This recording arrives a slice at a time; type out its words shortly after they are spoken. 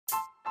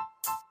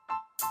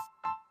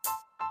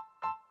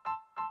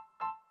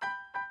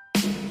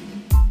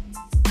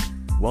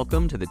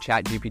Welcome to the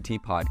ChatGPT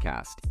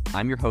podcast.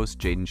 I'm your host,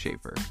 Jaden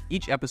Schaefer.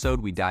 Each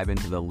episode, we dive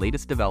into the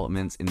latest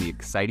developments in the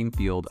exciting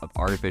field of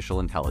artificial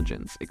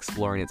intelligence,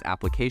 exploring its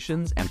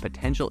applications and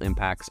potential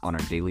impacts on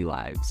our daily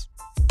lives.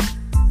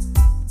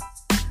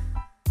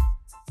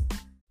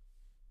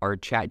 Are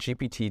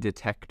ChatGPT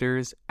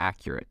detectors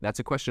accurate? That's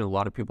a question a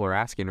lot of people are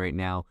asking right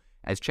now,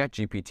 as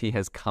ChatGPT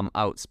has come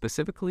out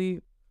specifically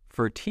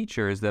for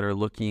teachers that are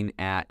looking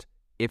at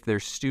if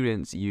their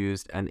students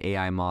used an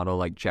AI model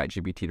like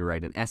ChatGPT to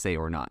write an essay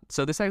or not.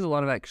 So this has a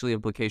lot of actually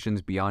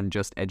implications beyond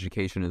just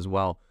education as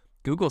well.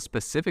 Google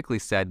specifically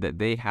said that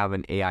they have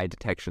an AI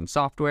detection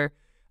software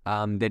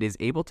that is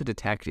able to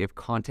detect if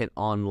content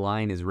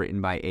online is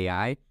written by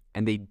AI,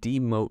 and they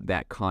demote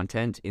that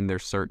content in their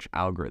search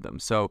algorithm.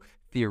 So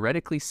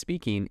theoretically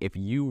speaking, if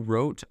you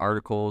wrote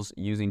articles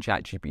using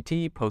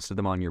ChatGPT, posted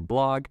them on your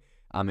blog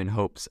in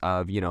hopes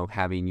of,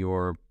 having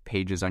your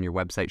pages on your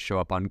website show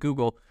up on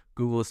Google,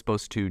 Google is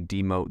supposed to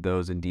demote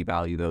those and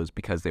devalue those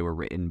because they were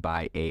written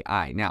by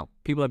AI. Now,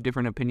 people have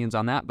different opinions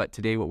on that, but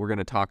today what we're going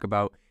to talk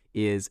about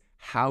is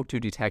how to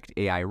detect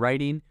AI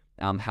writing,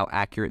 how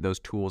accurate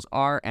those tools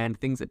are, and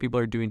things that people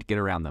are doing to get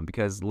around them.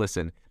 Because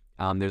listen,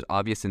 there's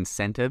obvious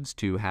incentives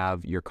to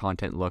have your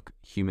content look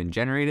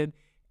human-generated,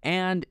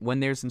 and when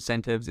there's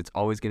incentives, it's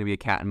always going to be a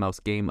cat and mouse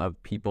game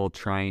of people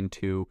trying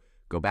to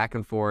go back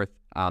and forth,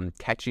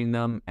 catching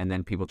them, and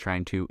then people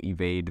trying to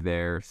evade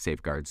their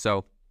safeguards.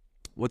 So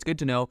what's good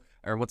to know,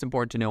 or what's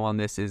important to know on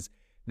this, is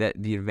that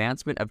the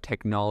advancement of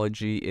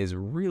technology is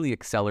really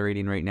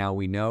accelerating right now,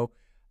 we know.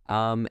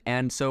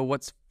 And so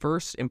what's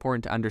first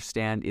important to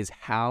understand is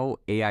how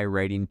AI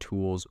writing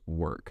tools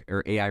work,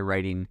 or AI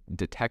writing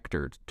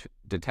detectors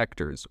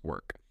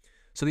work.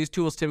 So these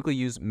tools typically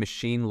use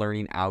machine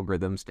learning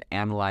algorithms to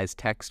analyze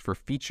text for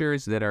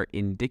features that are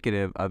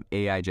indicative of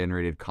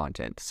AI-generated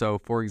content. So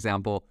for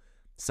example,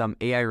 some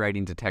AI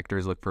writing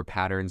detectors look for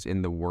patterns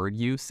in the word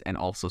use and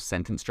also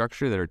sentence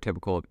structure that are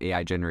typical of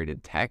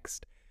AI-generated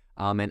text.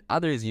 And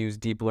others use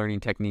deep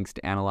learning techniques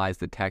to analyze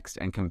the text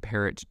and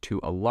compare it to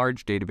a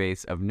large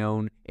database of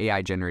known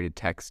AI-generated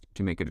text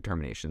to make a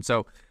determination.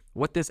 So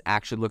what this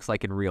actually looks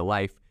like in real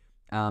life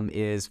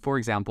is, for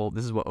example,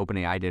 this is what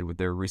OpenAI did with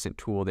their recent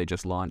tool they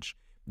just launched.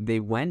 They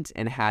went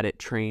and had it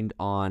trained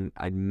on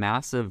a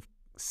massive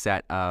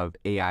set of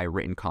AI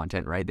written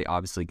content, right? They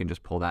obviously can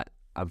just pull that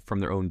from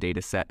their own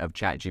data set of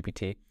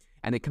ChatGPT,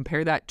 and they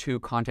compare that to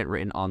content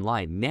written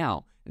online.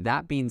 Now,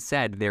 that being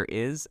said, there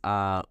is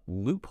a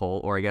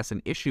loophole, or I guess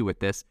an issue with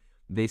this.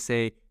 They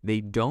say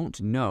they don't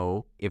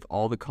know if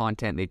all the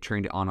content they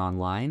trained it on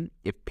online,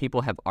 if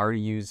people have already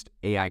used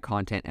AI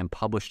content and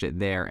published it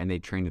there and they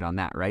trained it on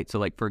that, right? So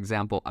like, for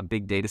example, a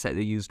big data set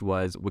they used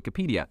was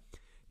Wikipedia.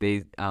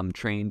 They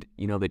trained,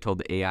 they told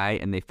the AI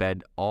and they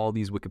fed all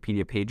these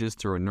Wikipedia pages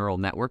through a neural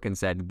network and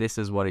said, this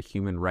is what a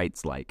human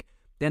writes like.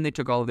 Then they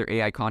took all of their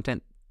AI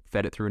content,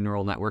 fed it through a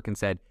neural network and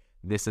said,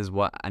 this is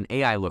what an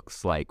AI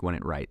looks like when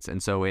it writes.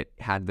 And so it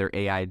had their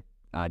AI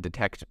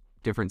detect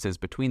differences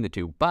between the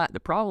two. But the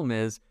problem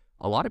is,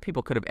 a lot of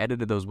people could have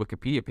edited those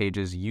Wikipedia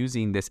pages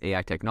using this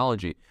AI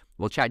technology.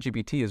 Well,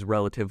 ChatGPT is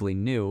relatively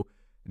new.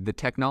 The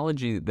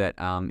technology that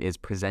is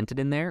presented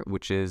in there,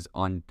 which is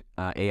on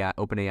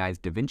OpenAI's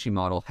DaVinci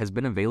model, has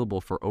been available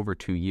for over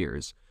 2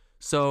 years.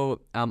 So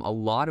a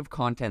lot of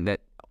content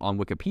that on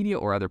Wikipedia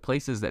or other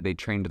places that they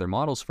trained their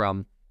models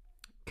from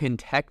can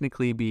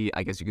technically be,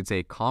 I guess you could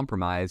say,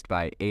 compromised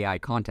by AI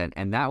content,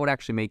 and that would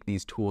actually make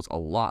these tools a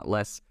lot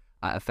less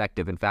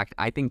effective. In fact,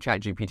 I think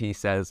ChatGPT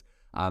says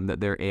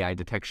that their AI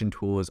detection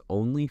tool is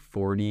only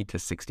 40 to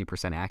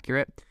 60%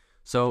 accurate.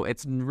 So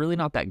it's really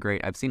not that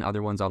great. I've seen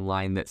other ones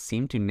online that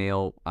seem to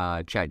nail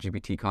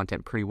ChatGPT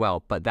content pretty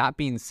well. But that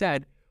being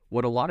said,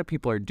 what a lot of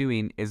people are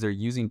doing is they're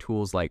using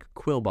tools like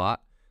Quillbot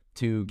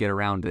to get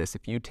around this.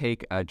 If you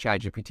take a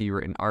ChatGPT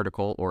written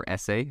article or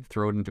essay,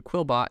 throw it into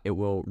Quillbot, it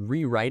will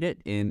rewrite it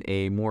in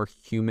a more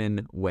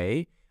human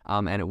way,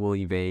 and it will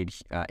evade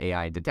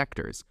AI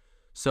detectors.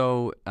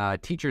 So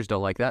teachers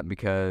don't like that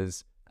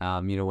because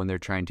when they're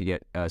trying to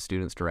get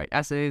students to write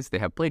essays, they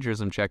have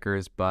plagiarism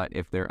checkers, but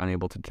if they're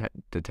unable to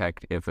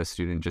detect if a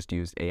student just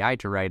used AI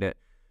to write it,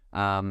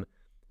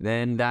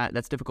 then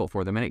that's difficult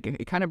for them. And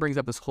it kind of brings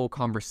up this whole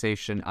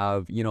conversation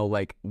of,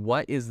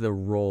 what is the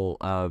role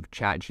of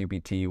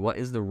ChatGPT? What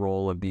is the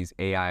role of these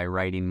AI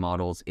writing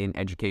models in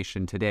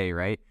education today,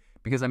 right?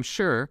 Because I'm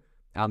sure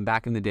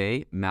back in the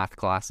day, math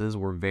classes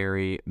were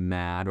very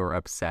mad or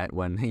upset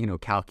when,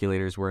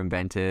 calculators were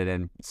invented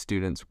and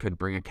students could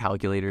bring a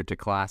calculator to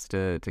class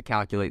to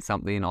calculate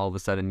something. And all of a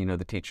sudden,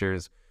 the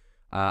teacher's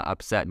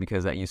upset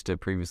because that used to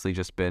previously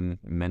just been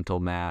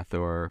mental math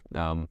or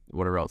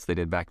whatever else they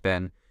did back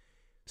then.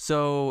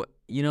 So,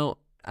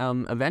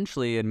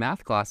 eventually in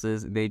math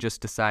classes, they just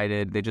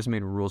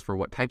made rules for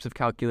what types of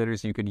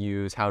calculators you could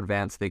use, how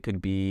advanced they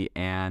could be,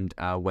 and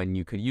when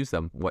you could use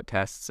them, what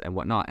tests and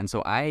whatnot. And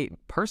so I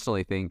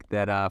personally think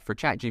that for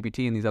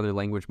ChatGPT and these other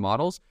language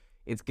models,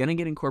 it's going to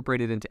get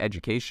incorporated into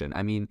education.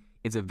 I mean,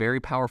 it's a very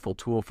powerful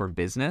tool for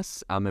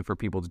business and for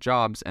people's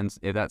jobs, and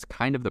that's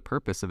kind of the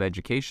purpose of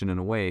education in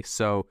a way.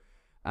 So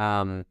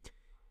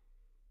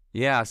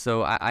Yeah,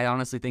 so I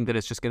honestly think that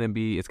it's going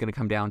to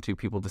come down to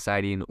people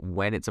deciding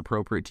when it's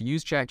appropriate to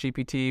use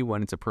ChatGPT,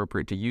 when it's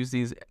appropriate to use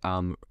these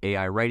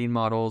AI writing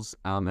models,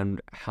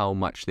 and how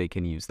much they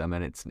can use them.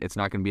 And it's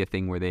not going to be a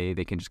thing where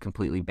they can just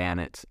completely ban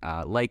it,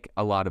 like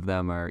a lot of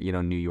them are.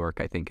 New York,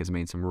 I think, has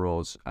made some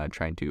rules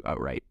trying to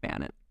outright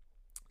ban it.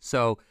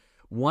 So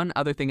one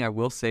other thing I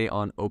will say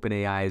on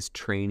OpenAI's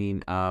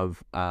training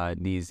of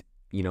these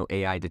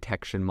AI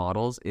detection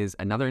models is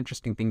another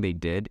interesting thing they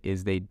did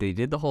is they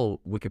did the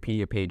whole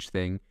Wikipedia page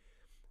thing,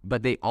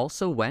 but they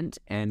also went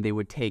and they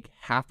would take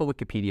half a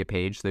Wikipedia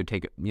page. So they'd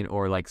take,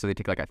 so they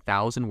take like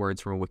 1,000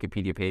 words from a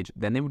Wikipedia page.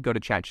 Then they would go to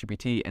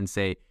ChatGPT and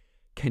say,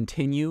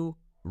 continue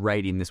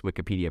writing this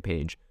Wikipedia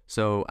page.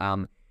 So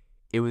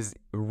it was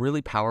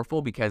really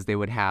powerful because they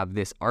would have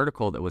this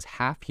article that was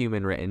half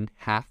human written,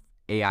 half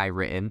AI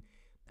written,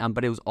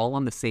 but it was all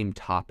on the same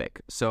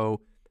topic.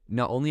 So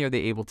not only are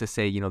they able to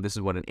say, this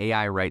is what an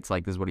AI writes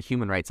like, this is what a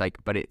human writes like,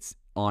 but it's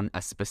on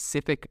a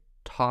specific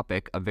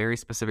topic, a very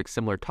specific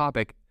similar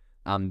topic.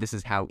 This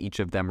is how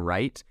each of them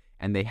write,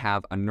 and they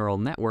have a neural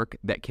network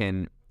that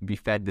can be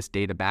fed this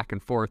data back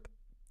and forth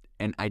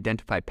and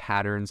identify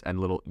patterns and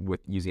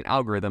with using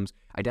algorithms,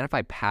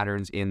 identify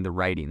patterns in the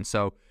writing.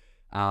 So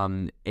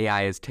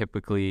AI is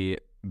typically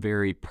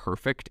very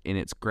perfect in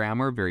its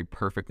grammar, very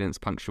perfect in its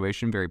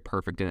punctuation, very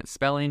perfect in its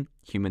spelling.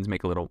 Humans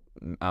make a little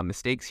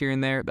mistakes here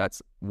and there.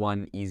 That's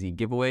one easy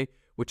giveaway,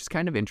 which is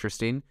kind of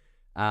interesting.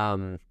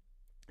 And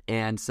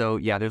so,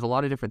 yeah, there's a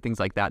lot of different things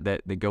like that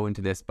go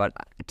into this. But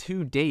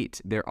to date,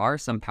 there are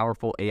some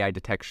powerful AI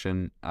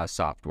detection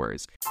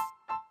softwares.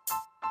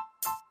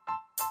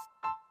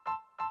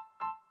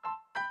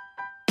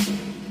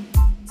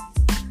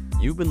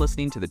 You've been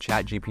listening to the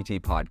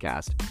ChatGPT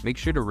podcast. Make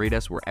sure to rate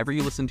us wherever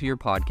you listen to your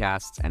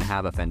podcasts and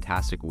have a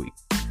fantastic week.